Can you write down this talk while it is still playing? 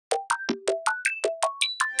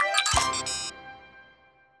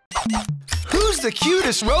Who's the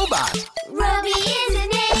cutest robot? Robi is his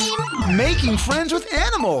name. Making friends with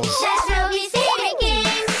animals. That's Robi's favorite game.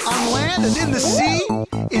 On land and in the sea,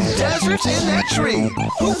 in deserts and that tree.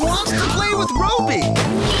 Who wants to play with Robi?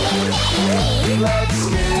 Let's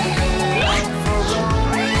get for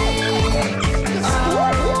Robi.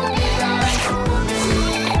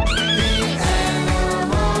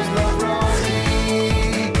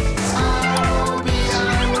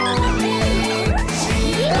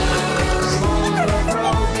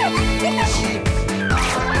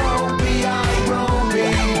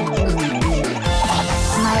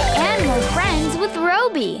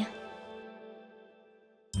 Robi.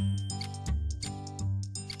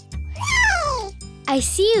 I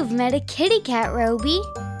see you've met a kitty cat, Robi.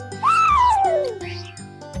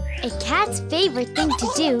 A cat's favorite thing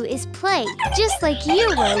to do is play, just like you,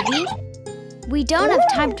 Robi. We don't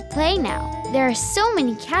have time to play now. There are so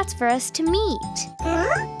many cats for us to meet.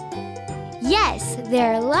 Yes,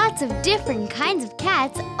 there are lots of different kinds of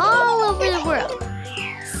cats all over the world.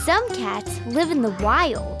 Some cats live in the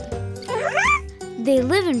wild. They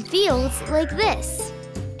live in fields like this.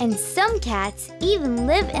 And some cats even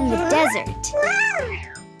live in the desert.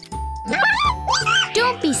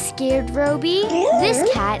 Don't be scared, Robi. This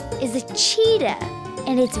cat is a cheetah,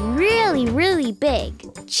 and it's really, really big.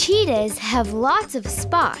 Cheetahs have lots of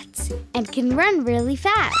spots and can run really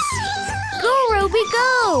fast. Go, Robi,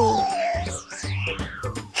 go!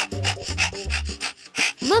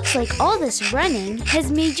 Looks like all this running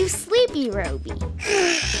has made you sleepy, Robi.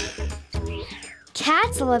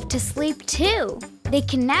 Cats love to sleep too. They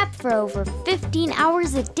can nap for over 15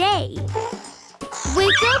 hours a day.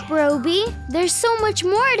 Wake up, Robi. There's so much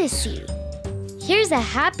more to see. Here's a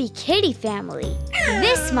happy kitty family.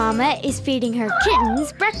 This mama is feeding her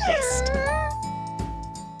kittens breakfast.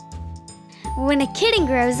 When a kitten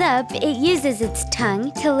grows up, it uses its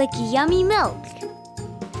tongue to lick yummy milk.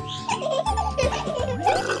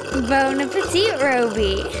 Bon appetit,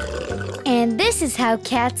 Robi. And this is how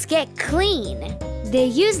cats get clean. They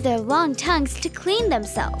use their long tongues to clean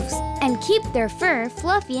themselves and keep their fur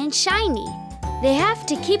fluffy and shiny. They have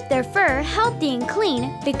to keep their fur healthy and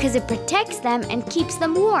clean because it protects them and keeps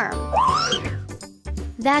them warm.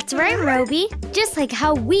 That's right, Robi. Just like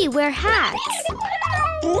how we wear hats.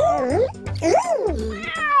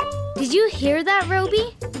 Did you hear that,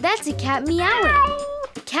 Robi? That's a cat meowing.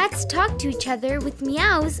 Cats talk to each other with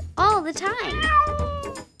meows all the time.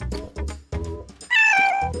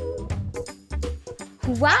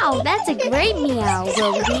 Wow, that's a great meow,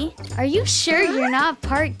 Robi. Are you sure you're not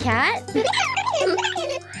part cat?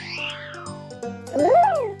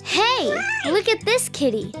 Hey, look at this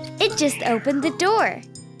kitty. It just opened the door.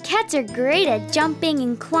 Cats are great at jumping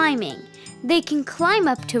and climbing. They can climb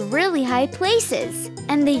up to really high places.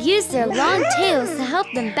 And they use their long tails to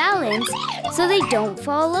help them balance so they don't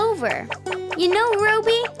fall over. You know,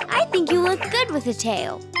 Robi, I think you look good with a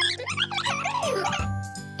tail.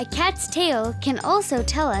 A cat's tail can also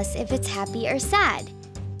tell us if it's happy or sad.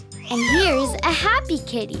 And here's a happy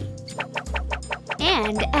kitty.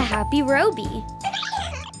 And a happy Robi.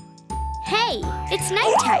 Hey, it's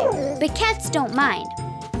nighttime, but cats don't mind.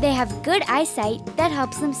 They have good eyesight that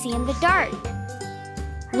helps them see in the dark.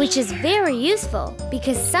 Which is very useful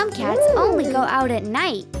because some cats only go out at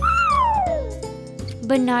night.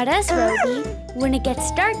 But not us, Robi. When it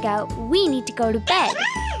gets dark out, we need to go to bed.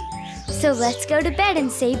 So let's go to bed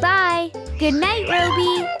and say bye. Good night,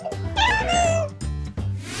 Robi.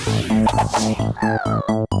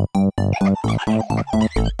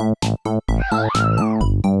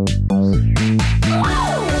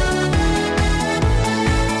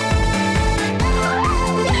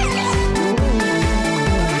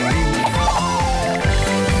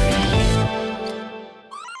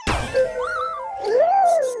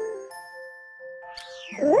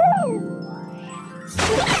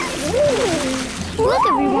 Look,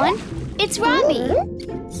 everyone. It's Robi.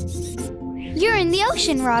 You're in the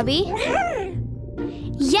ocean, Robi.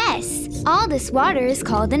 Yes, all this water is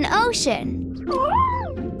called an ocean.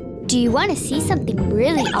 Do you want to see something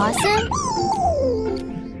really awesome?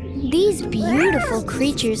 These beautiful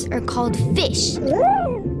creatures are called fish.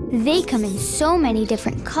 They come in so many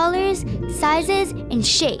different colors, sizes, and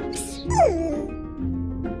shapes.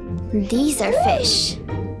 These are fish.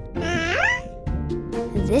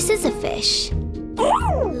 This is a fish.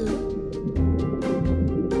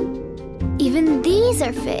 Even these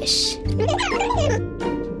are fish.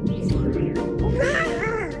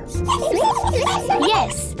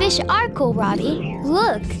 Yes, fish are cool, Robi.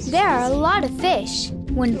 Look, there are a lot of fish.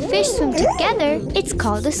 When fish swim together, it's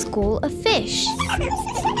called a school of fish.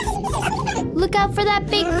 Look out for that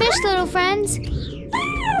big fish, little friends.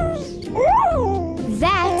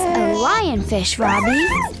 That's a lionfish, Robbie.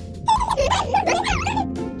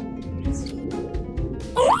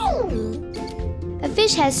 A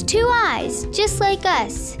fish has 2 eyes, just like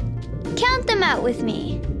us. Count them out with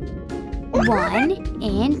me. 1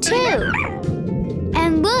 and 2.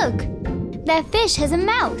 And look, that fish has a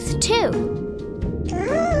mouth, too.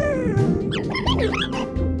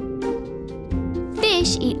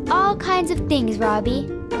 Fish eat all kinds of things, Robbie.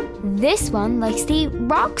 This one likes to eat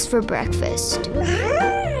rocks for breakfast.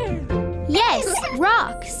 Yes,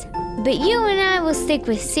 rocks. But you and I will stick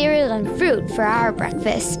with cereal and fruit for our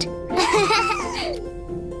breakfast.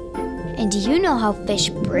 And do you know how fish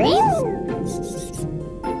breathe?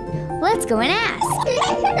 Let's go and ask.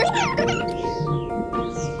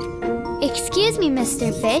 Excuse me,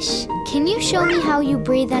 Mr. Fish. Can you show me how you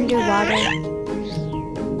breathe underwater?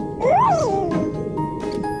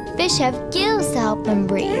 Fish have gills to help them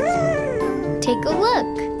breathe. Take a look.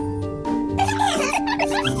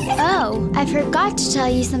 Oh, I forgot to tell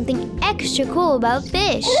you something extra cool about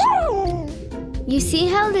fish. You see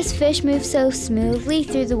how this fish moves so smoothly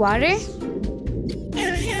through the water?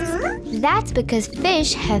 That's because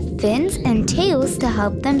fish have fins and tails to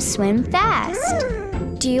help them swim fast.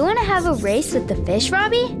 Do you want to have a race with the fish,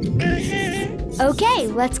 Robbie? Okay,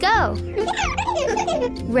 let's go.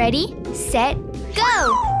 Ready, set,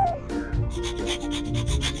 go!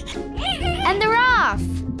 And they're off!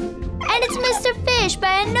 And it's Mr. Fish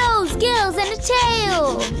by a nose, gills, and a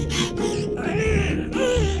tail!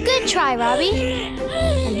 Good try, Robbie.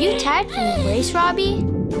 Are you tired from the race, Robbie?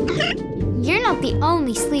 You're not the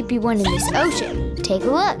only sleepy one in this ocean. Take a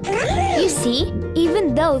look. You see,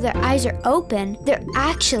 even though their eyes are open, they're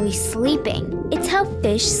actually sleeping. It's how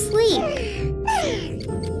fish sleep.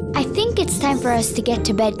 I think it's time for us to get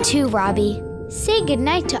to bed too, Robbie. Say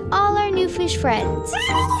goodnight to all our new fish friends.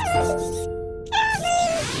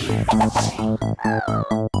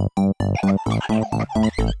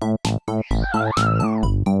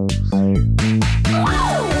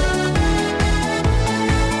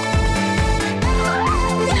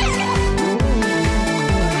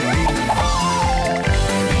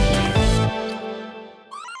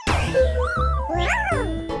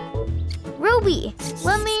 Robi,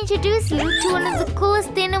 let me introduce you to one of the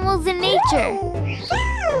coolest animals in nature.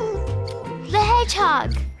 The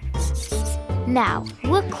hedgehog. Now,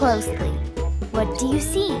 look closely. What do you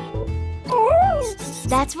see?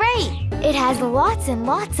 That's right. It has lots and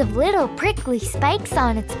lots of little prickly spikes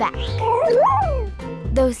on its back.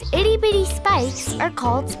 Those itty-bitty spikes are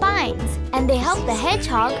called spines, and they help the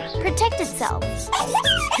hedgehog protect itself.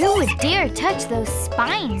 Who would dare touch those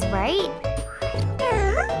spines, right?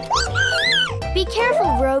 Be careful,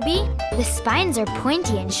 Robi. The spines are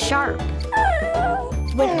pointy and sharp.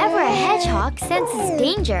 Whenever a hedgehog senses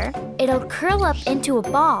danger, it'll curl up into a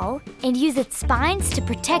ball and use its spines to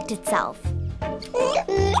protect itself.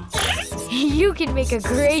 You can make a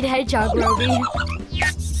great hedgehog, Robi.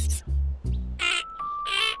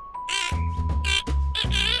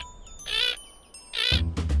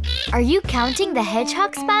 Are you counting the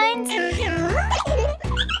hedgehog spines?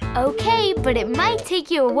 Okay, but it might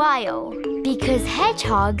take you a while because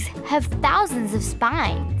hedgehogs have thousands of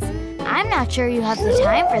spines. I'm not sure you have the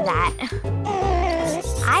time for that.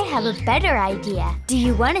 I have a better idea. Do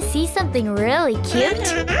you want to see something really cute?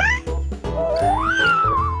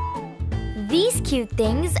 These cute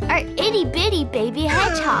things are itty-bitty baby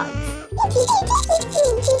hedgehogs.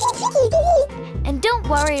 And don't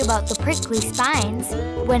worry about the prickly spines.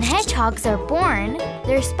 When hedgehogs are born,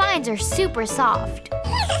 their spines are super soft.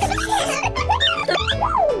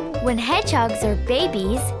 When hedgehogs are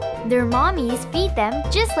babies, their mommies feed them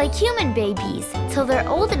just like human babies till they're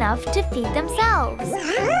old enough to feed themselves.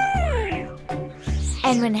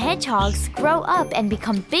 And when hedgehogs grow up and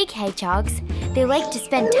become big hedgehogs, they like to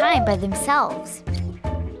spend time by themselves.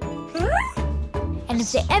 And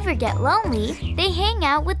if they ever get lonely, they hang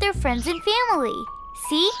out with their friends and family.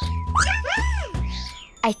 See?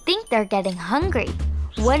 I think they're getting hungry.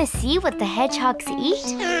 Want to see what the hedgehogs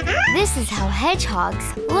eat? This is how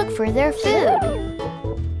hedgehogs look for their food.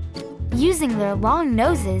 Using their long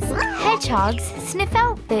noses, hedgehogs sniff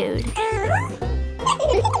out food.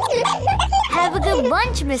 Have a good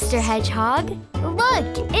lunch, Mr. Hedgehog.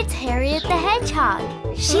 Look, it's Harriet the Hedgehog.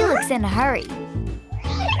 She looks in a hurry.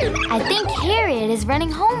 I think Harriet is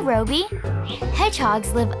running home, Robi.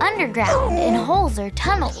 Hedgehogs live underground in holes or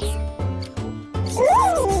tunnels.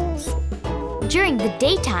 During the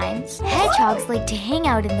daytime, hedgehogs like to hang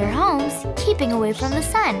out in their homes, keeping away from the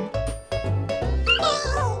sun.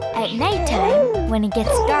 At nighttime, when it gets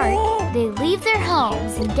dark, they leave their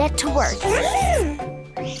homes and get to work.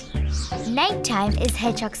 Nighttime is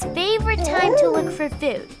Hedgehog's favorite time to look for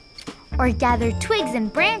food or gather twigs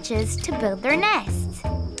and branches to build their nests.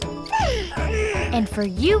 And for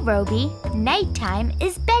you, Robi, nighttime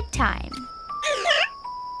is bedtime.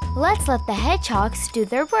 Let's let the hedgehogs do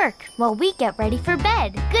their work while we get ready for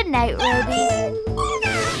bed. Good night, Robi.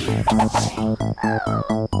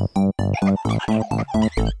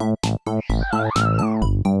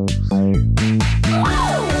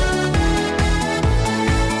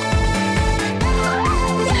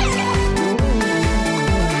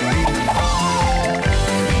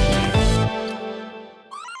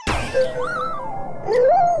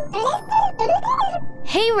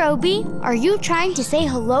 Hey, Robi, are you trying to say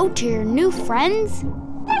hello to your new friends?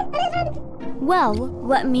 Well,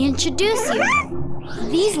 let me introduce you.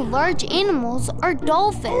 These large animals are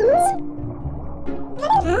dolphins.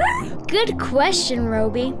 Good question,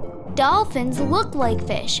 Robi. Dolphins look like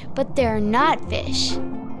fish, but they're not fish.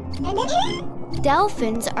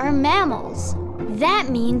 Dolphins are mammals. That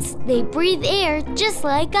means they breathe air just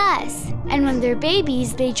like us. And when they're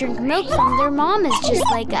babies, they drink milk from their mamas just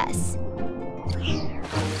like us.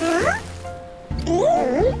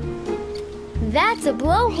 That's a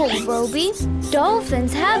blowhole, Robi.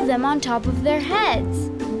 Dolphins have them on top of their heads.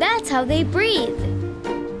 That's how they breathe.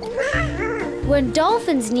 When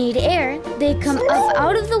dolphins need air, they come up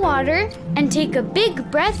out of the water and take a big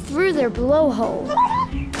breath through their blowhole.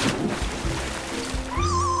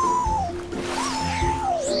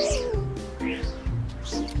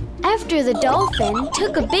 After the dolphin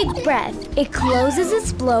took a big breath, it closes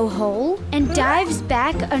its blowhole and dives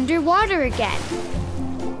back underwater again.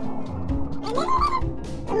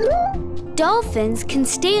 Dolphins can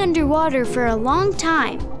stay underwater for a long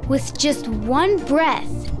time with just one breath.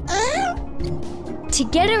 To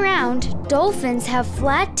get around, dolphins have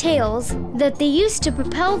flat tails that they use to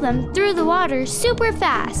propel them through the water super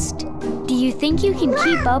fast. Do you think you can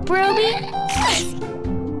keep up, Robi?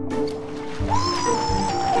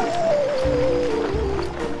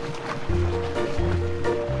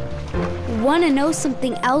 Want to know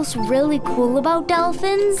something else really cool about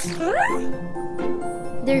dolphins?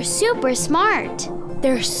 They're super smart.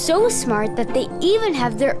 They're so smart that they even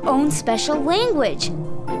have their own special language.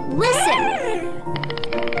 Listen!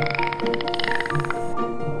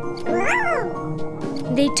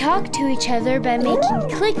 They talk to each other by making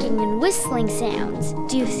clicking and whistling sounds.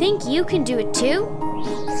 Do you think you can do it too?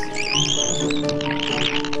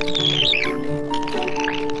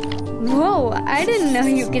 Whoa, I didn't know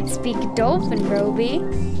you could speak dolphin, Robi.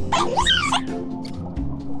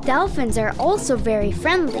 Dolphins are also very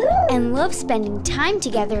friendly and love spending time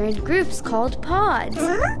together in groups called pods.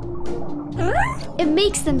 It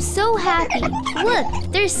makes them so happy.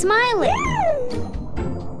 Look, they're smiling.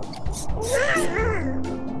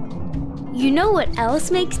 You know what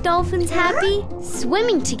else makes dolphins happy?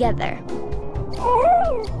 Swimming together.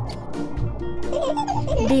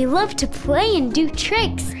 They love to play and do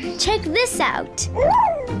tricks. Check this out.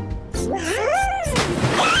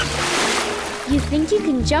 You think you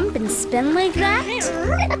can jump and spin like that?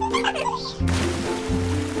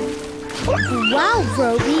 Wow,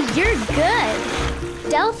 Robi, you're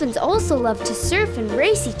good. Dolphins also love to surf and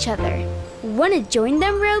race each other. Want to join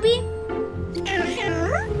them, Robi?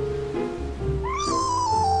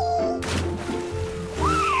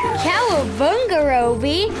 Cowabunga,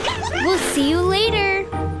 Robi. We'll see you later.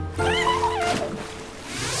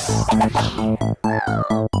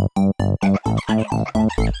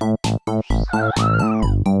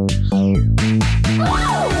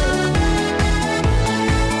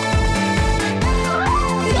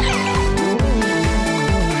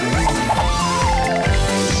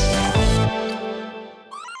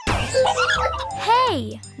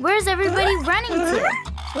 Hey, where's everybody running to?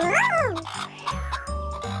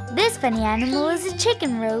 This funny animal is a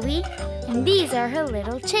chicken, Robi, and these are her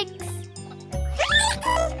little chicks.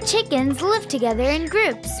 Chickens live together in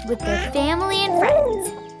groups with their family and friends.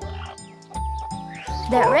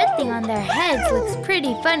 That red thing on their heads looks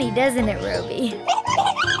pretty funny, doesn't it, Robi?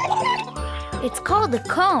 It's called a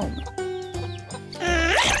comb.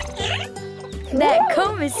 That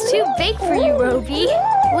comb is too big for you, Robi.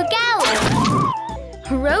 Look out!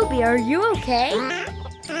 Robi, are you okay?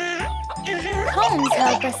 Combs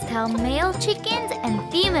help us tell male chickens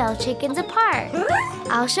and female chickens apart.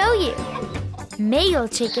 I'll show you. Male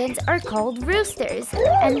chickens are called roosters,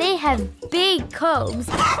 and they have big combs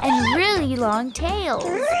and really long tails.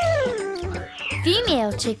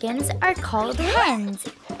 Female chickens are called hens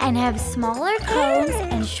and have smaller combs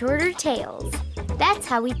and shorter tails. That's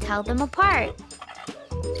how we tell them apart.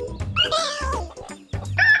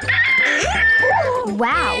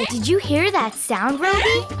 Wow, did you hear that sound,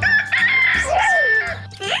 Robi?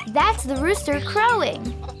 That's the rooster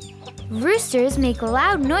crowing. Roosters make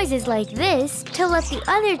loud noises like this to let the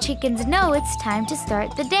other chickens know it's time to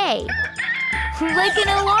start the day. Like an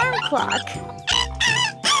alarm clock.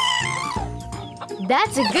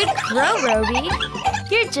 That's a good crow, Robi.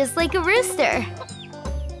 You're just like a rooster.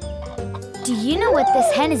 Do you know what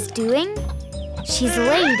this hen is doing? She's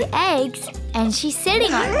laid eggs and she's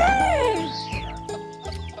sitting on them.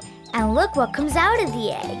 And look what comes out of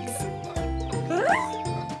the eggs.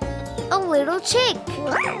 A little chick.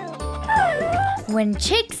 When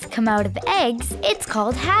chicks come out of eggs, it's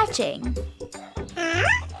called hatching.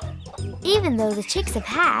 Even though the chicks have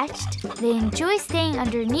hatched, they enjoy staying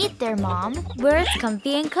underneath their mom where it's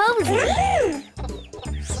comfy and cozy.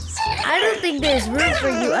 I don't think there's room for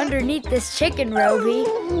you underneath this chicken, Robi.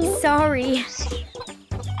 Sorry.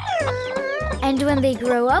 And when they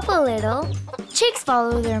grow up a little, chicks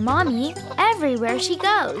follow their mommy everywhere she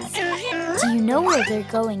goes. Do you know where they're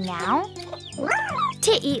going now?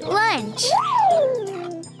 To eat lunch.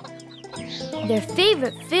 Their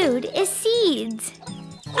favorite food is seeds.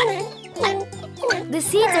 The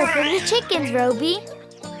seeds are for the chickens, Robi.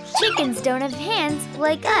 Chickens don't have hands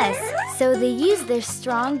like us, so they use their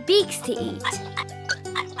strong beaks to eat.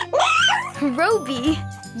 Robi,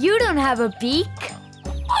 you don't have a beak.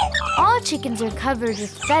 All chickens are covered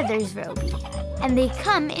with feathers, Robi, and they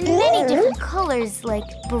come in many different colors like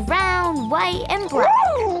brown, white, and black.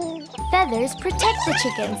 Feathers protect the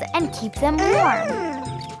chickens and keep them warm.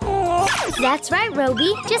 That's right,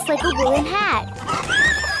 Robi, just like a woolen hat.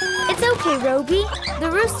 It's okay, Robi. The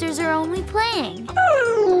roosters are only playing.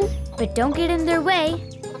 But don't get in their way.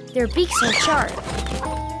 Their beaks are sharp.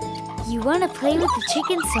 You want to play with the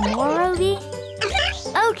chickens some more, Robi?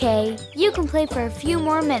 Okay, you can play for a few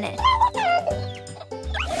more minutes.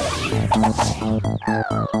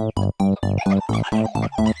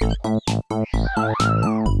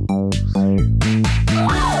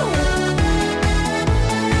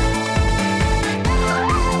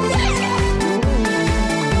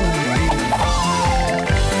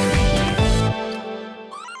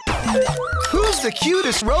 Who's the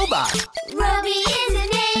cutest robot? Robi is a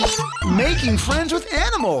name. Making friends with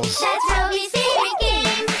animals. That's Robi's favorite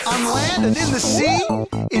game. On land and in the sea,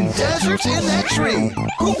 in deserts in that tree.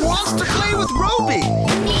 Who wants to play with Robi?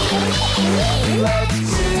 Let's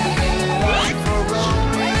sing it for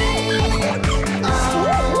Robi. Oh,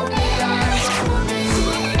 the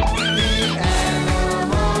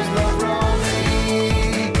animals love Robi.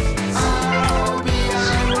 Oh, the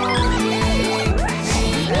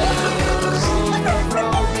animals love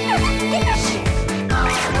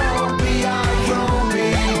Robi.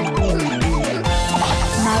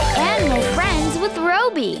 My animal friends with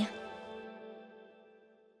Robi.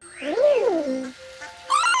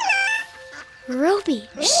 Robi,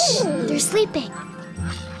 shh, they're sleeping.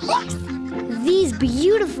 These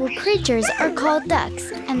beautiful creatures are called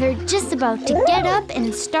ducks, and they're just about to get up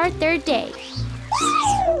and start their day.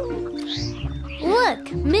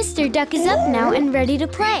 Look, Mr. Duck is up now and ready to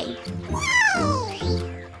play.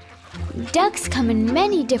 Ducks come in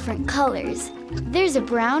many different colors. There's a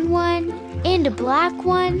brown one, and a black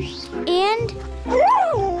one, and...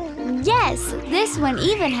 yes, this one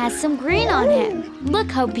even has some green on him.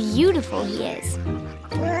 Look how beautiful he is.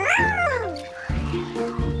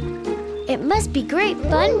 It must be great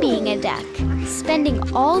fun being a duck, spending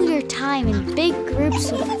all your time in big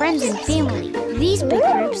groups with friends and family. These big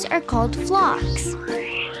groups are called flocks.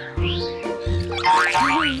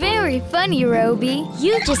 Very funny, Robi.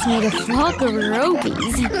 You just made a flock of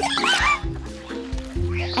Robis.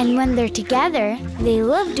 And when they're together, they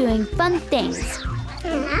love doing fun things.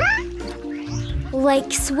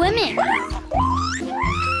 Like swimming.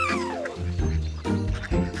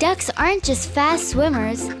 Ducks aren't just fast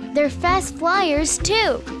swimmers, they're fast flyers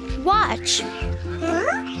too. Watch.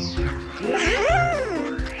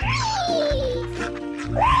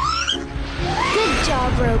 Good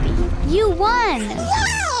job, Robi. You won!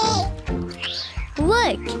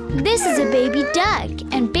 Look, this is a baby duck,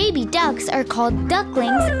 and baby ducks are called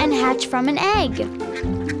ducklings and hatch from an egg.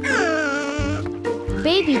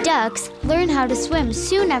 Baby ducks learn how to swim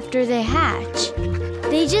soon after they hatch.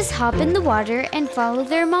 They just hop in the water and follow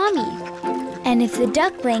their mommy. And if the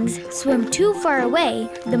ducklings swim too far away,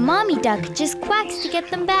 the mommy duck just quacks to get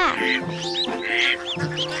them back.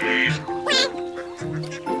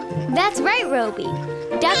 That's right, Robi.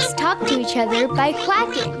 Ducks talk to each other by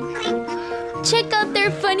quacking. Check out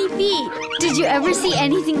their funny feet. Did you ever see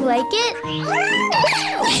anything like it?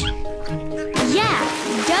 Yeah,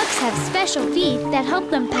 ducks have special feet that help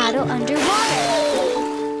them paddle underwater.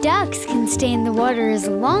 Ducks can stay in the water as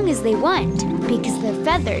long as they want because their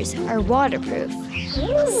feathers are waterproof.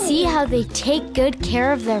 See how they take good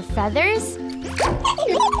care of their feathers?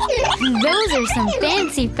 Those are some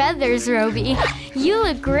fancy feathers, Robi. You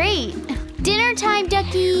look great. Dinner time,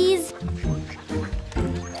 duckies.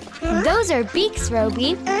 Those are beaks,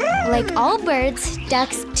 Robi. Like all birds,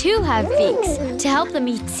 ducks too have beaks to help them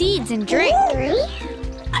eat seeds and drink.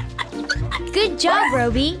 Good job,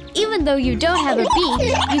 Robi. Even though you don't have a beak,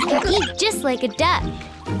 you can eat just like a duck.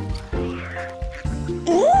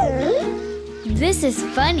 This is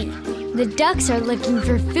funny. The ducks are looking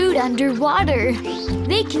for food underwater.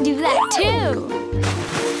 They can do that too.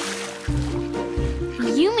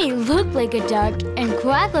 You may look like a duck and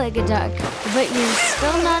quack like a duck, but you're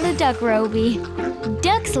still not a duck, Robi.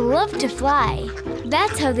 Ducks love to fly.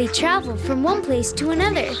 That's how they travel from one place to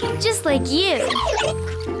another, just like you.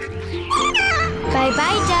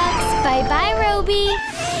 Bye-bye, ducks. Bye-bye, Robi.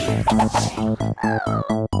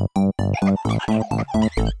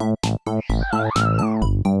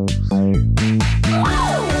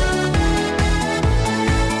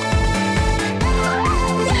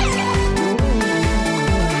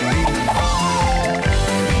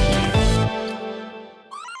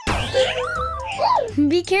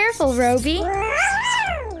 Be careful, Robi.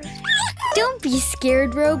 Don't be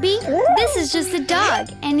scared, Robi. This is just a dog,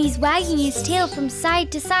 and he's wagging his tail from side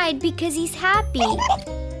to side because he's happy.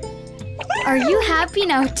 Are you happy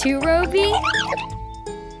now too, Robi?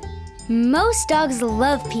 Most dogs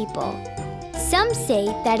love people. Some say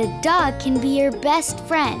that a dog can be your best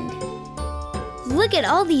friend. Look at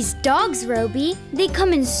all these dogs, Robi. They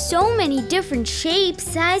come in so many different shapes,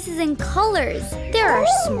 sizes, and colors. There are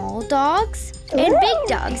small dogs and big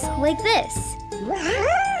dogs like this.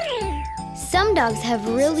 Some dogs have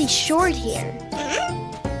really short hair.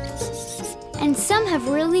 And some have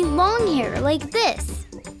really long hair like this.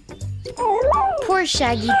 Poor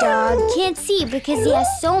Shaggy Dog can't see because he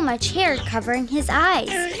has so much hair covering his eyes.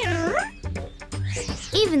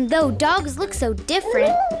 Even though dogs look so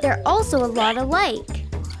different, they're also a lot alike.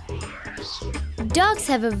 Dogs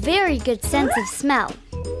have a very good sense of smell.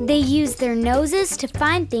 They use their noses to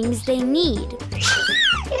find things they need.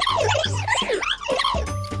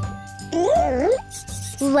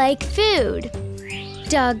 Like food.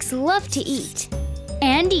 Dogs love to eat.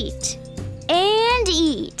 And eat. And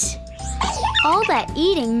eat. All that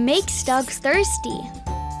eating makes dogs thirsty.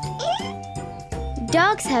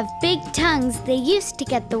 Dogs have big tongues they use to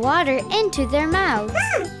get the water into their mouths.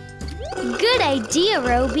 Good idea,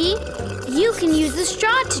 Robi. You can use a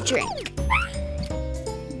straw to drink.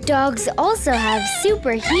 Dogs also have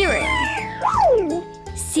super hearing.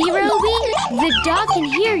 See, Robi? The dog can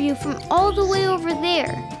hear you from all the way over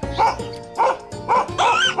there.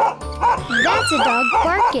 That's a dog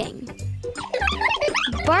barking.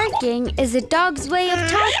 Barking is a dog's way of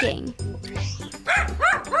talking.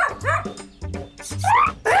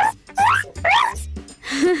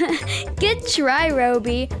 Good try,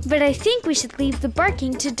 Robi, but I think we should leave the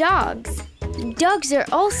barking to dogs. Dogs are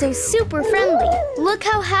also super friendly. Look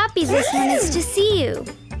how happy this one is to see you.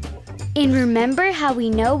 And remember how we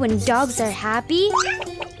know when dogs are happy?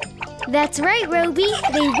 That's right, Robi.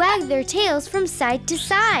 They wag their tails from side to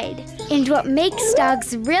side. And what makes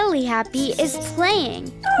dogs really happy is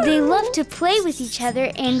playing. They love to play with each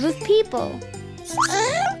other and with people.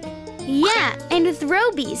 Yeah, and with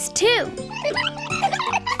Robis, too.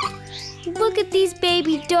 Look at these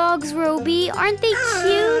baby dogs, Robi. Aren't they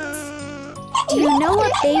cute? Do you know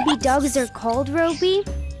what baby dogs are called, Robi?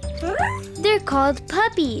 They're called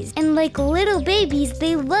puppies. And like little babies,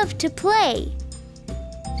 they love to play.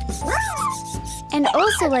 And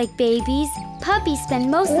also like babies, puppies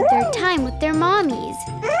spend most of their time with their mommies.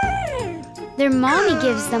 Their mommy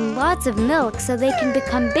gives them lots of milk so they can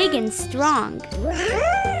become big and strong.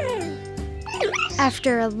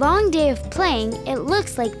 After a long day of playing, it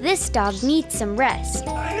looks like this dog needs some rest.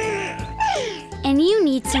 And you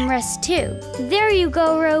need some rest too. There you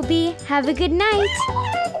go, Robi. Have a good night.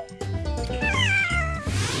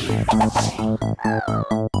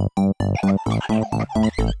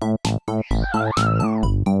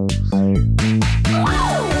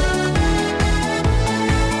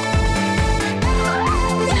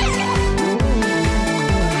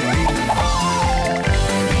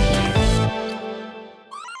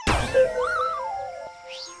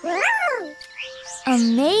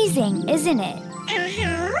 Amazing, isn't it?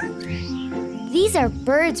 These are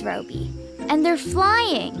birds, Robi, and they're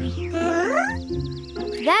flying.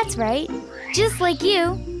 That's right. Just like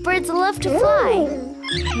you, birds love to fly.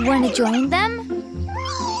 Want to join them?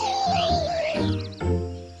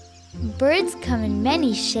 Birds come in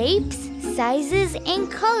many shapes, sizes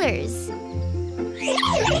and colors.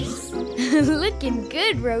 Looking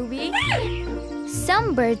good, Robi.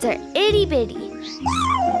 Some birds are itty-bitty.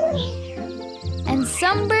 And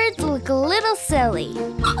some birds look a little silly.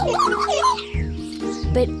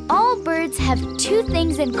 But all birds have two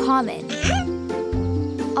things in common.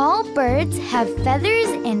 All birds have feathers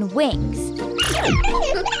and wings.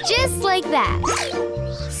 Just like that.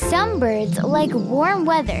 Some birds like warm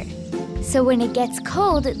weather. So when it gets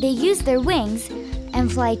cold, they use their wings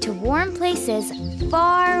and fly to warm places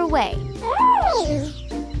far away.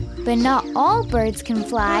 But not all birds can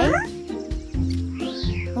fly.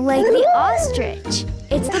 Like the ostrich.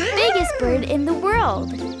 It's the biggest bird in the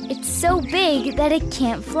world. It's so big that it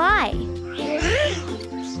can't fly.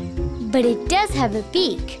 But it does have a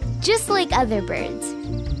beak, just like other birds.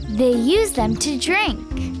 They use them to drink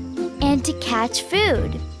and to catch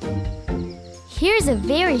food. Here's a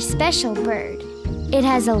very special bird. It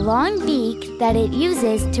has a long beak that it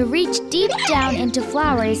uses to reach deep down into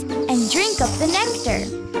flowers and drink up the nectar.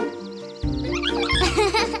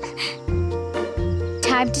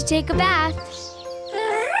 Time to take a bath.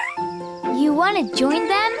 You want to join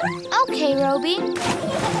them? Okay, Robi.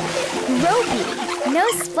 Robi, no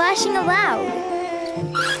splashing allowed.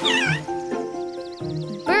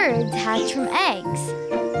 Birds hatch from eggs.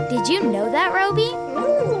 Did you know that, Robi?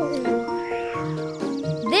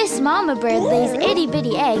 This mama bird lays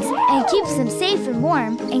itty-bitty eggs and keeps them safe and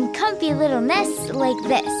warm in comfy little nests like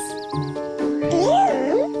this.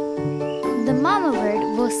 The mama bird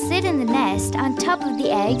will sit in the nest on top of the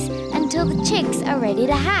eggs until the chicks are ready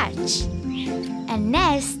to hatch. And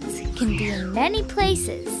nests can be in many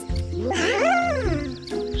places.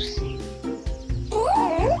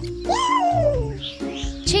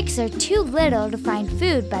 Chicks are too little to find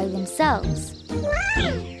food by themselves.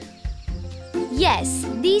 Yes,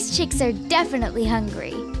 these chicks are definitely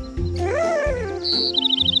hungry.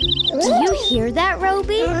 Do you hear that,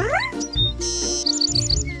 Robi?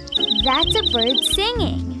 That's a bird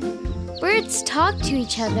singing. Birds talk to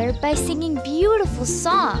each other by singing beautiful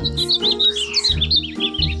songs.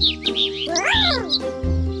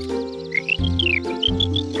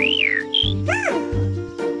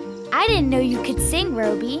 I didn't know you could sing,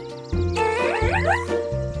 Robi.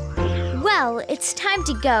 Well, it's time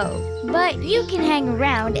to go, but you can hang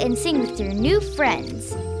around and sing with your new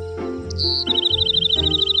friends.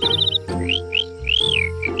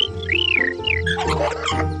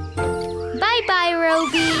 Bye-bye,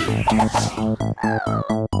 Robi.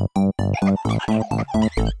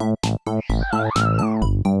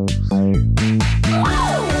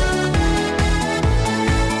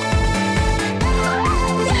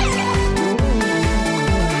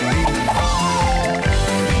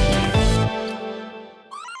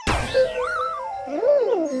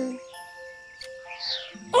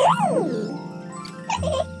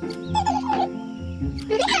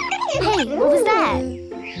 Hey, what was that?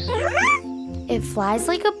 It flies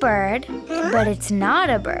like a bird, but it's not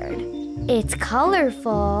a bird. It's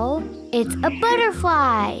colorful. It's a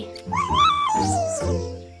butterfly.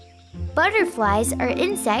 Butterflies are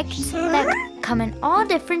insects that come in all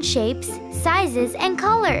different shapes, sizes, and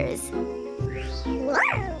colors.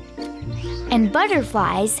 And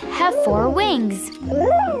butterflies have 4 wings.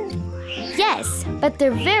 Yes, but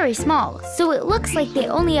they're very small, so it looks like they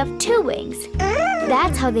only have 2 wings.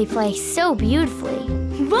 That's how they fly so beautifully.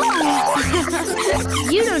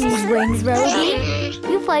 You don't need wings, Robi.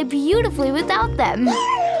 You fly beautifully without them.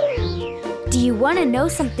 Do you want to know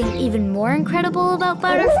something even more incredible about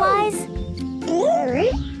butterflies?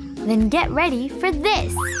 Then get ready for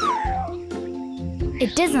this.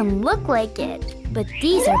 It doesn't look like it, but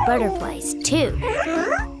these are butterflies too.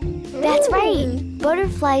 That's right.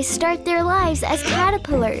 Butterflies start their lives as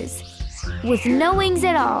caterpillars, with no wings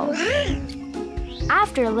at all.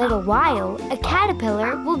 After a little while, a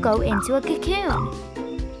caterpillar will go into a cocoon.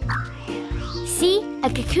 See, a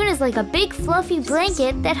cocoon is like a big fluffy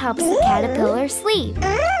blanket that helps the caterpillar sleep.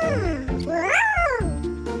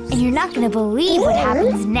 And you're not going to believe what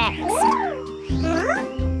happens next.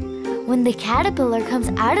 When the caterpillar comes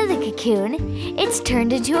out of the cocoon, it's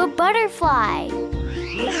turned into a butterfly.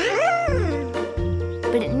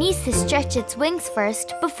 But it needs to stretch its wings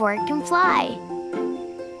first before it can fly.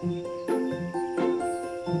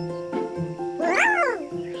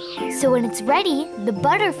 So when it's ready, the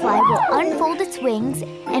butterfly will unfold its wings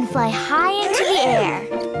and fly high into the air.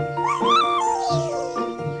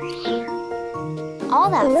 All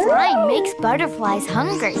that flying makes butterflies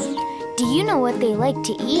hungry. Do you know what they like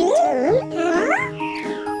to eat?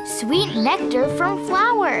 Sweet nectar from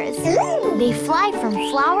flowers. They fly from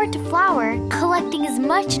flower to flower, collecting as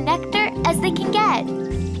much nectar as they can get.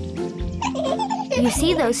 You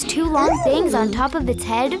see those two long things on top of its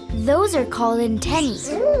head? Those are called antennae.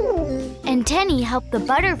 Antennae help the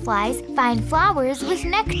butterflies find flowers with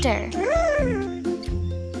nectar.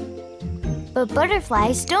 But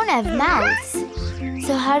butterflies don't have mouths.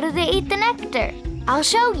 So how do they eat the nectar? I'll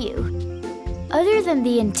show you. Other than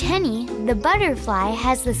the antennae, the butterfly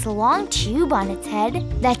has this long tube on its head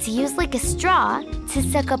that's used like a straw to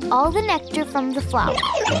suck up all the nectar from the flower.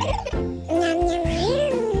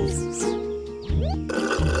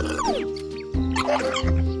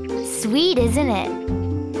 Sweet, isn't it?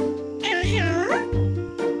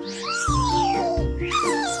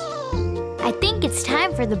 I think it's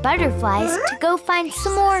time for the butterflies to go find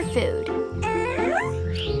some more food.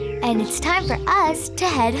 And it's time for us to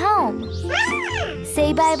head home.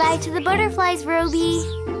 Say bye-bye to the butterflies, Robi.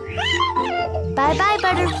 Bye-bye,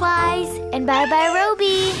 butterflies. And bye-bye,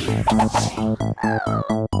 Robi.